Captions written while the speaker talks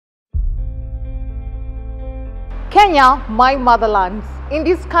Kenya, my motherland. In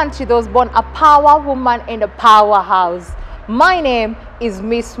this country, there was born a power woman and a powerhouse. My name is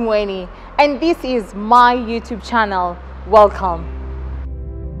Miss Mueni, and this is my YouTube channel. Welcome.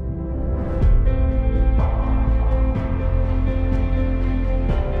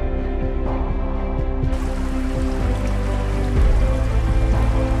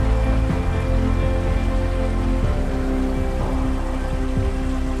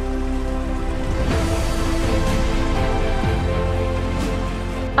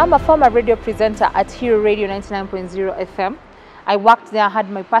 I'm a former radio presenter at Hero Radio 99.0 FM. I worked there, had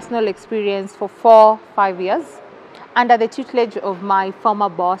my personal experience for 4-5 years under the tutelage of my former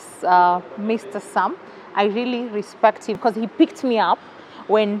boss, Mr. Sam. I really respect him because he picked me up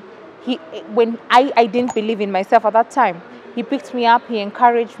when I didn't believe in myself at that time. He picked me up, he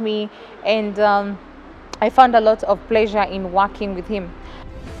encouraged me, and I found a lot of pleasure in working with him.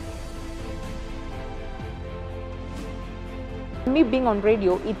 Me being on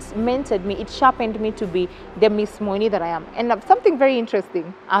radio, it mentored me, it sharpened me to be the Miss Mueni that I am. And something very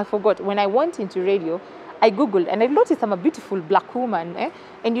interesting, I forgot, when I went into radio, I Googled and I noticed I'm a beautiful black woman.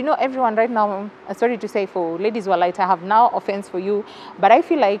 And you know, everyone right now, sorry to say for ladies who are light, I have now offense for you, but I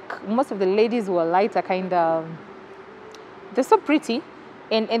feel like most of the ladies who are light are kind of, they're so pretty.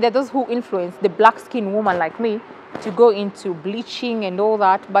 And there are those who influence the black skinned woman like me to go into bleaching and all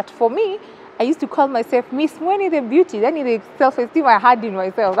that. But for me, I used to call myself Miss Mueni the Beauty. Then the self-esteem I had in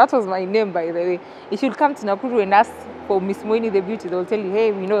myself, that was my name, by the way. If you come to Nakuru and ask for Miss Mueni the Beauty, they'll tell you,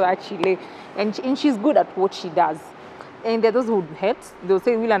 hey, we know that and she's good at what she does. And there are those who hate, they'll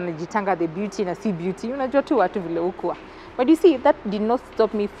say, Wila najitanga the beauty na si beauty. Unajua tu watu vile ukua. But you see, that did not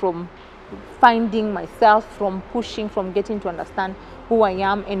stop me from finding myself, from pushing, from getting to understand who I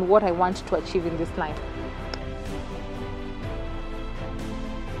am and what I want to achieve in this life.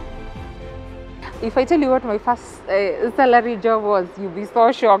 If I tell you what my first salary job was, you'll be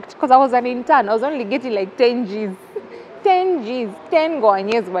so shocked because I was an intern. I was only getting like 10 Gs. 10 Gs, 10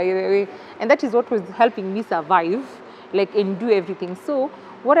 Guanes, by the way. And that is what was helping me survive, like, and do everything. So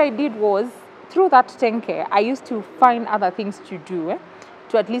what I did was, through that 10K, I used to find other things to do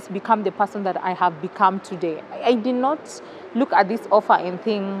to at least become the person that I have become today. I did not look at this offer and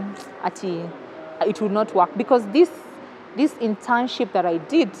think, it would not work. Because this internship that I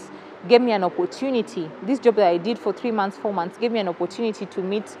did gave me an opportunity. This job that I did for 3 months, 4 months, gave me an opportunity to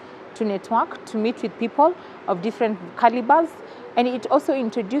network, to meet with people of different calibers. And it also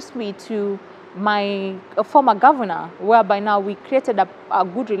introduced me to my former governor, whereby now we created a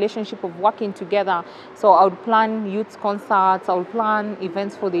good relationship of working together. So I would plan youth concerts, I would plan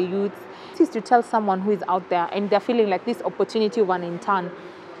events for the youth. This is to tell someone who is out there and they're feeling like this opportunity of an intern,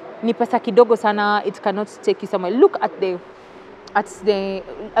 ni pesa kidogo sana, it cannot take you somewhere. Look at the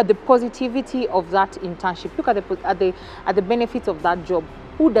positivity of that internship. Look at the benefits of that job.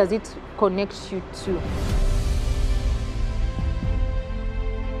 Who does it connect you to?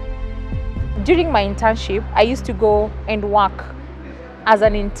 During my internship, I used to go and work as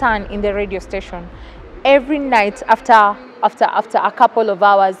an intern in the radio station every night after a couple of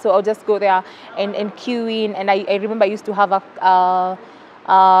hours. So I'll just go there and queue in. And I remember I used to have a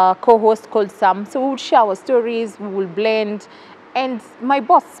co-host called Sam. So we would share our stories, we would blend. And my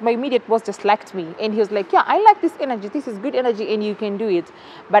boss, my immediate boss, just liked me. And he was like, yeah, I like this energy. This is good energy and you can do it.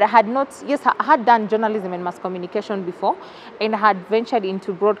 But I had done journalism and mass communication before. And I had ventured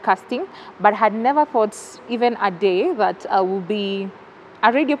into broadcasting. But I had never thought even a day that I would be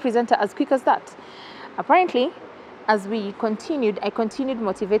a radio presenter as quick as that. Apparently, as I continued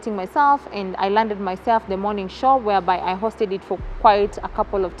motivating myself. And I landed myself the morning show, whereby I hosted it for quite a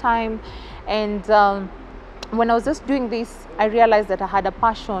couple of times. And when I was just doing this, I realized that I had a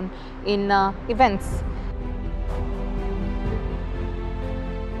passion in events.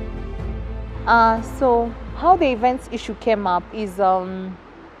 So how the events issue came up is I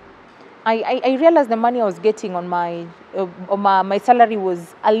realized the money I was getting on my salary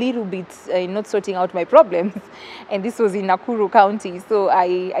was a little bit not sorting out my problems. And this was in Nakuru County. So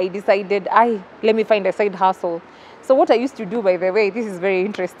I decided, let me find a side hustle. So what I used to do, by the way, this is very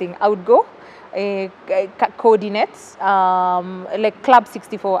interesting. I would go coordinate like Club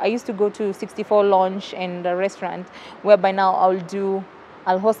 64. I used to go to 64 Lounge and a restaurant, whereby now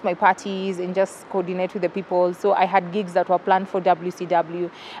I'll host my parties and just coordinate with the people. So I had gigs that were planned for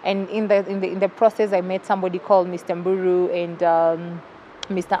WCW, and in the process I met somebody called Mr. Mburu and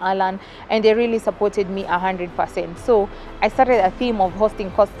Mr. Alan, and they really supported me 100%. So I started a theme of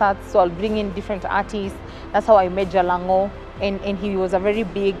hosting concerts, so I'll bring in different artists. That's how I met Jalango, and he was a very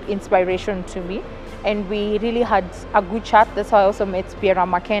big inspiration to me. and we really had a good chat. That's how I also met Pierre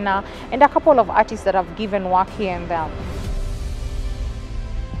McKenna and a couple of artists that have given work here and there.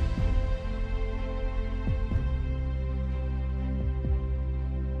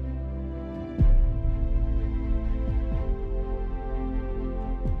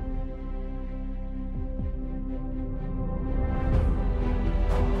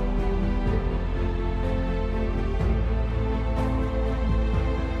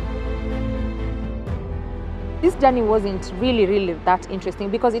 This journey wasn't really that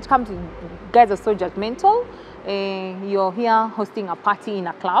interesting because it comes, guys are so judgmental. You're here hosting a party in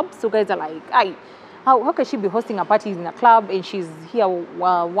a club, so guys are like, how can she be hosting a party in a club and she's here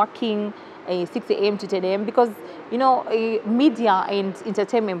working 6 a.m. to 10 a.m. because, you know, media and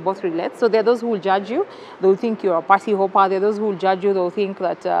entertainment both relate. So there are those who will judge you. They'll think you're a party hopper. There are those who will judge you. They'll think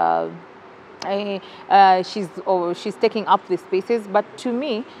that she's taking up the spaces. But to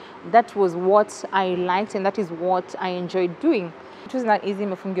me, that was what I liked and that is what I enjoyed doing. It was not easy,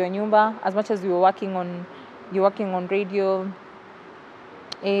 mefungiwa nyumba. As much as you're working on radio,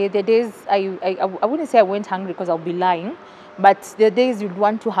 the days I wouldn't say I went hungry because I'll be lying, but the days you'd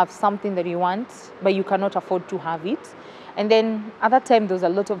want to have something that you want, but you cannot afford to have it. And then at that time, there was a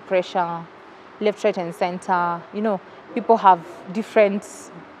lot of pressure, left, right, and center. You know, people have different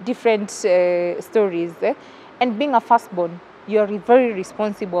stories. And being a firstborn, you're very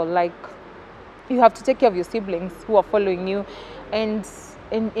responsible. Like, you have to take care of your siblings who are following you, and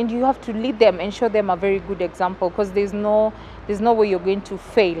you have to lead them and show them a very good example, because there's no way you're going to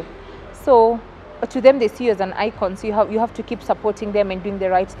fail. So to them, they see you as an icon, so you have to keep supporting them and doing the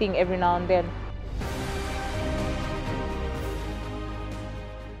right thing every now and then.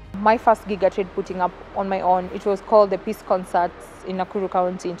 My first gig I tried putting up on my own, it was called the Peace Concerts in Nakuru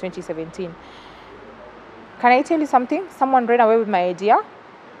County in 2017. Can I tell you something? Someone ran away with my idea,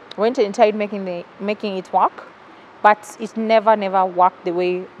 went and tried making it work, but it never worked the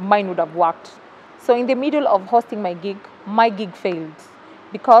way mine would have worked. So in the middle of hosting my gig failed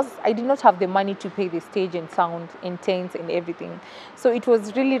because I did not have the money to pay the stage and sound and tents and everything. So it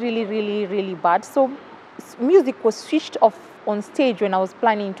was really bad. So music was switched off on stage when I was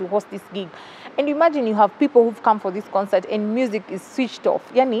planning to host this gig. And imagine you have people who've come for this concert and music is switched off.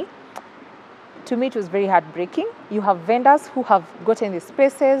 Yani, to me, it was very heartbreaking. You have vendors who have gotten the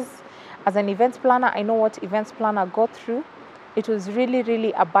spaces. As an events planner, I know what events planner go through. It was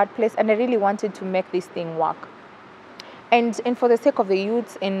really a bad place, and I really wanted to make this thing work. And for the sake of the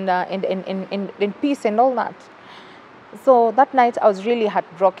youths and peace and all that. So that night, I was really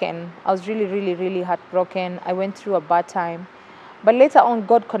heartbroken. I was really heartbroken. I went through a bad time. But later on,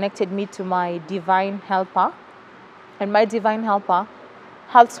 God connected me to my divine helper. And my divine helper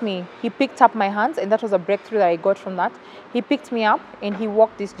helped me. He picked up my hands, and that was a breakthrough that I got from that. He picked me up and he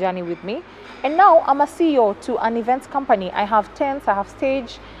walked this journey with me. And now I'm a CEO to an events company. I have tents, I have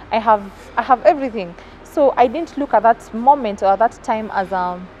stage, I have everything. So I didn't look at that moment or that time as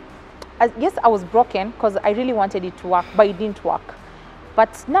yes, I was broken because I really wanted it to work, but it didn't work.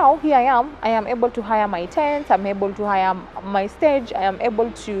 But now here I am able to hire my tents, I'm able to hire my stage, I am able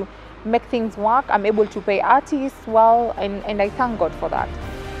to make things work, I'm able to pay artists well, and I thank God for that.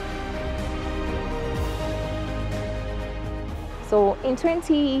 So in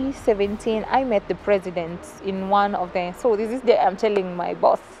 2017, I met the president in one of the, so this is the, I'm telling my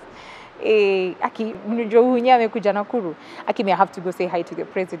boss, Aki, may I have to go say hi to the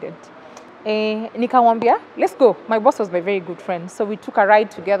president. Nikamwambia, let's go. My boss was my very good friend. So we took a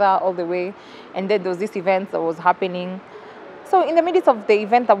ride together all the way, and then there was this event that was happening. So in the midst of the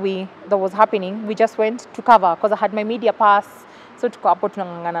event that was happening, we just went to cover because I had my media pass. So to go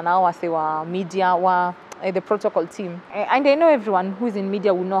tunangana na wase wa media wa the protocol team. And I know everyone who is in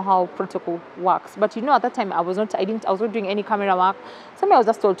media will know how protocol works. But you know, at that time I was not doing any camera work. Sometimes I was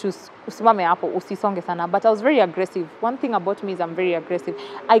just told to usimame hapo usisonge sana. But I was very aggressive. One thing about me is I'm very aggressive.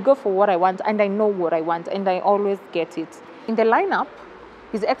 I go for what I want and I know what I want and I always get it. In the lineup,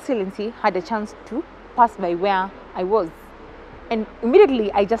 His Excellency had a chance to pass by where I was. And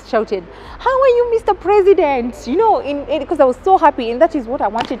immediately I just shouted, "How are you, Mr. President?" You know, because I was so happy, and that is what I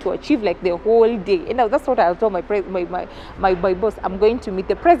wanted to achieve like the whole day. And that's what I told my boss, I'm going to meet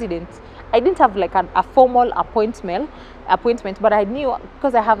the president. I didn't have like a formal appointment, but I knew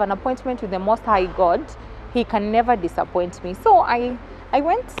because I have an appointment with the Most High God, He can never disappoint me. So I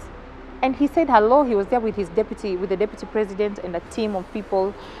went, and he said hello. He was there with the deputy president and a team of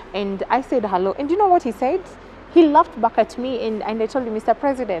people, and I said hello. And you know what he said? He laughed back at me, and I told him, "Mr.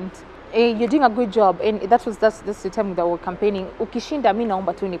 President, you're doing a good job." And that's the time that we were campaigning. Ukishinda mi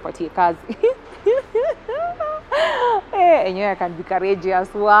naomba tu nipatie kazi. enyewe I can be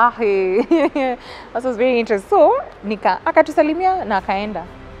courageous. Wow. That was very interesting. So akatusalimia na akaenda.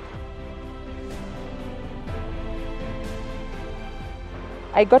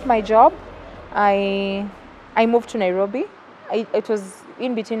 I got my job. I moved to Nairobi. It was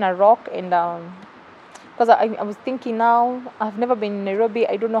in between a rock and because I was thinking now, I've never been in Nairobi.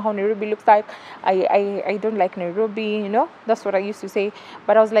 I don't know how Nairobi looks like. I don't like Nairobi, you know. That's what I used to say.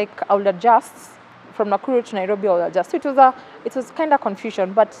 But I was like, I'll adjust from Nakuru to Nairobi. I'll adjust. So it was kind of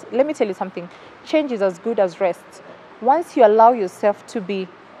confusion. But let me tell you something. Change is as good as rest. Once you allow yourself to be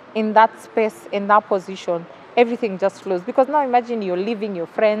in that space, in that position, everything just flows. Because now imagine you're leaving your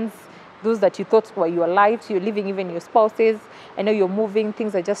friends, those that you thought were your lives, you're leaving even your spouses. I know you're moving,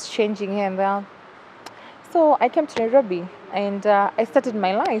 things are just changing here and there. So I came to Nairobi and I started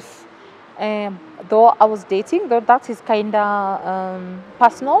my life. Though I was dating, though that is kind of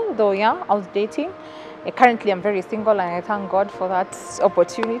personal, though yeah, I was dating. Currently I'm very single and I thank God for that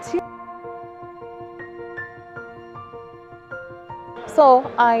opportunity.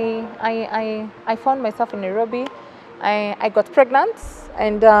 So I found myself in Nairobi. I got pregnant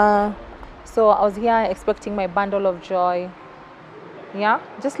and so I was here expecting my bundle of joy. Yeah,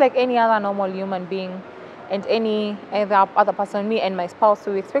 just like any other normal human being and any other person, me and my spouse,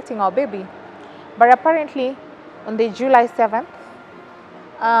 we were expecting our baby. But apparently on the July 7th,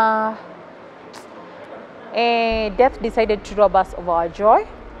 death decided to rob us of our joy.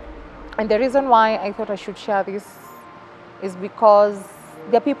 And the reason why I thought I should share this is because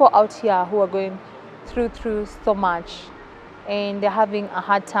there are people out here who are going through so much and they're having a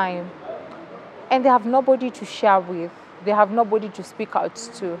hard time and they have nobody to share with. They have nobody to speak out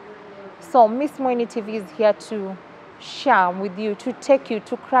to. So Miss Mueni TV is here to share with you, to take you,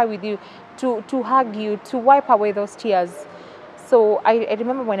 to cry with you, to hug you, to wipe away those tears. So I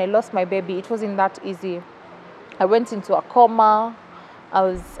remember when I lost my baby, it wasn't that easy. I went into a coma. I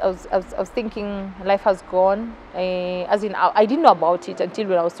was thinking life has gone. As in, I didn't know about it until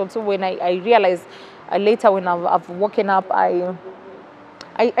when I was told. So when I realized later when I've woken up, I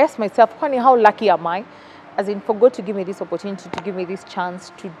asked myself, honey, how lucky am I? As in, for God to give me this opportunity, to give me this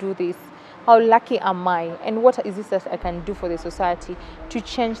chance to do this. How lucky am I? And what is this that I can do for the society to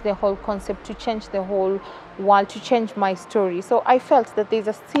change the whole concept, to change the whole world, to change my story? So I felt that there's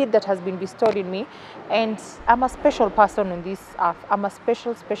a seed that has been bestowed in me, and I'm a special person on this earth. I'm a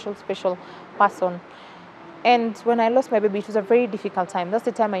special person. And when I lost my baby, it was a very difficult time. That's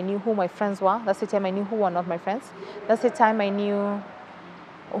the time I knew who my friends were. That's the time I knew who were not my friends. That's the time I knew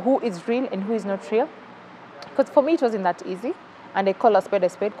who is real and who is not real. Because for me, it wasn't that easy. And I call a spade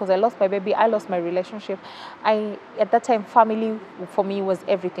because I lost my baby. I lost my relationship. At that time, family for me was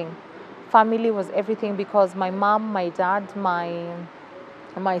everything. Family was everything because my mom, my dad,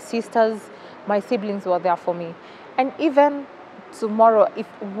 my sisters, my siblings were there for me. And even tomorrow, if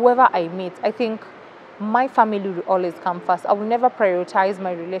whoever I meet, I think my family will always come first. I will never prioritize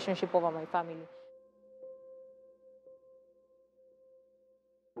my relationship over my family.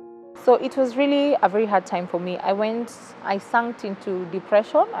 So it was really a very hard time for me. I sank into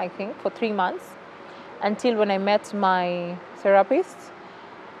depression, I think, for 3 months until when I met my therapist.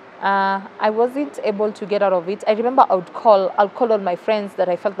 I wasn't able to get out of it. I remember I'll call all my friends that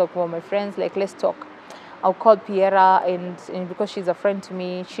I felt like were my friends, like, let's talk. I'll call Piera and because she's a friend to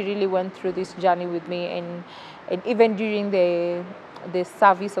me, she really went through this journey with me, and even during the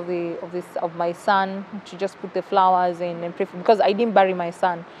service of my son, to just put the flowers in and pray for, because I didn't bury my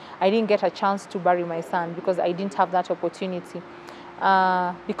son. I didn't get a chance to bury my son because I didn't have that opportunity.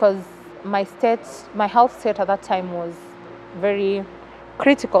 Because my health state at that time was very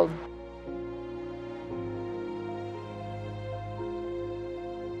critical.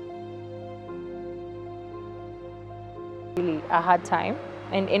 Really a hard time,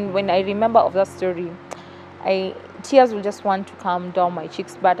 and when I remember of that story, tears will just want to come down my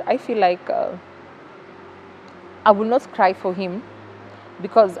cheeks. But I feel like I will not cry for him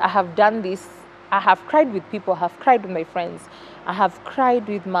because I have done this. I have cried with people. I have cried with my friends. I have cried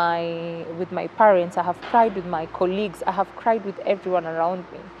with my parents. I have cried with my colleagues. I have cried with everyone around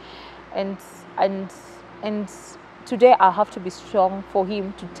me, and today I have to be strong for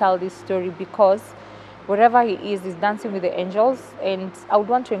him to tell this story, because wherever he is dancing with the angels. And I would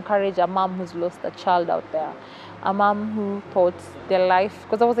want to encourage a mom who's lost a child out there, a mom who thought their life,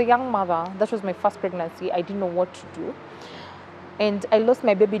 because I was a young mother, that was my first pregnancy, I didn't know what to do. And I lost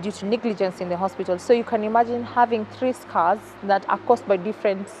my baby due to negligence in the hospital. So you can imagine having 3 scars that are caused by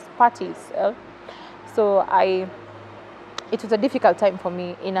different parties. So it was a difficult time for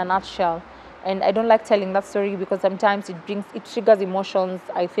me, in a nutshell. And I don't like telling that story because sometimes it triggers emotions.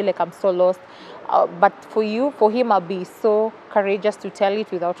 I feel like I'm so lost. But for him, I'll be so courageous to tell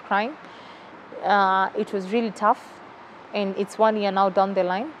it without crying. It was really tough, and it's 1 year now down the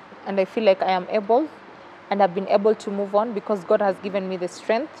line, and I feel like I am able, and I've been able to move on because God has given me the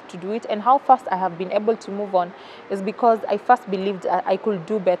strength to do it. And how fast I have been able to move on is because I first believed I could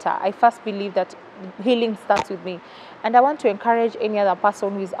do better. I first believed that healing starts with me. And I want to encourage any other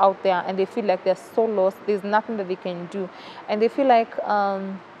person who is out there and they feel like they're so lost, there's nothing that they can do, and they feel like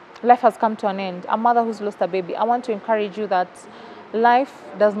life has come to an end. A mother who's lost a baby, I want to encourage you that life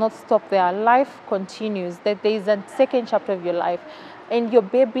does not stop there. Life continues, that there is a second chapter of your life, and your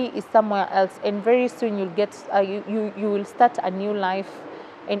baby is somewhere else, and very soon you'll get you will start a new life,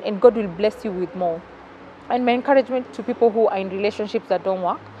 and God will bless you with more. And my encouragement to people who are in relationships that don't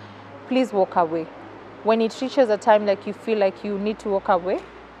work, please walk away. When it reaches a time like you feel like you need to walk away,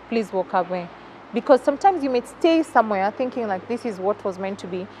 please walk away. Because sometimes you may stay somewhere thinking like this is what was meant to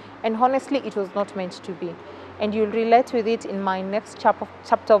be, and honestly it was not meant to be. And you'll relate with it in my next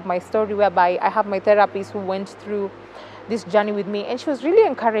chapter of my story, whereby I have my therapist who went through this journey with me, and she was really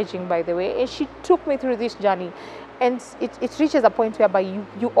encouraging, by the way, and she took me through this journey. And it reaches a point whereby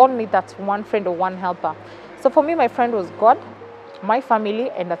you all need that one friend or one helper. So for me, my friend was God, my family,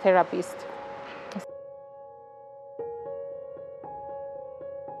 and a therapist.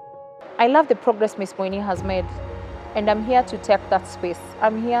 I love the progress Miss Mueni has made, and I'm here to take that space.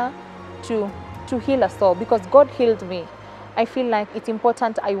 I'm here to heal us all because God healed me. I feel like it's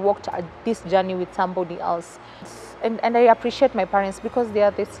important I walked this journey with somebody else. And I appreciate my parents because they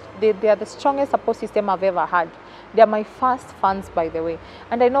are the strongest support system I've ever had. They are my first fans, by the way.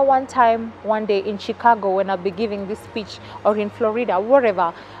 And I know one day in Chicago when I'll be giving this speech, or in Florida,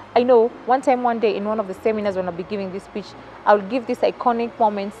 wherever, I know one day in one of the seminars when I'll be giving this speech, I'll give these iconic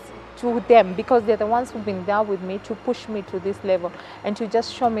moments to them because they're the ones who've been there with me to push me to this level and to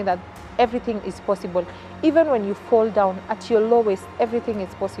just show me that everything is possible. Even when you fall down at your lowest, everything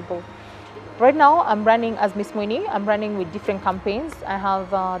is possible. Right now, I'm running as Miss Mueni. I'm running with different campaigns. I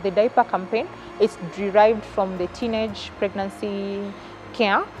have the diaper campaign. It's derived from the teenage pregnancy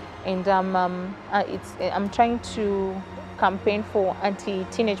care, and I'm trying to campaign for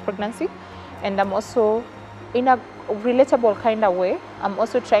anti-teenage pregnancy, and I'm also, in a relatable kind of way, I'm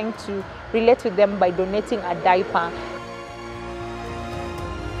also trying to relate to them by donating a diaper.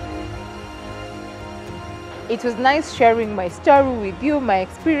 It was nice sharing my story with you, my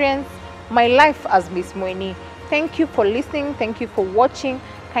experience, my life as Miss Mueni. Thank you for listening. Thank you for watching.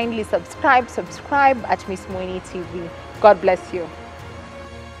 Kindly subscribe at Miss Mueni TV. God bless you.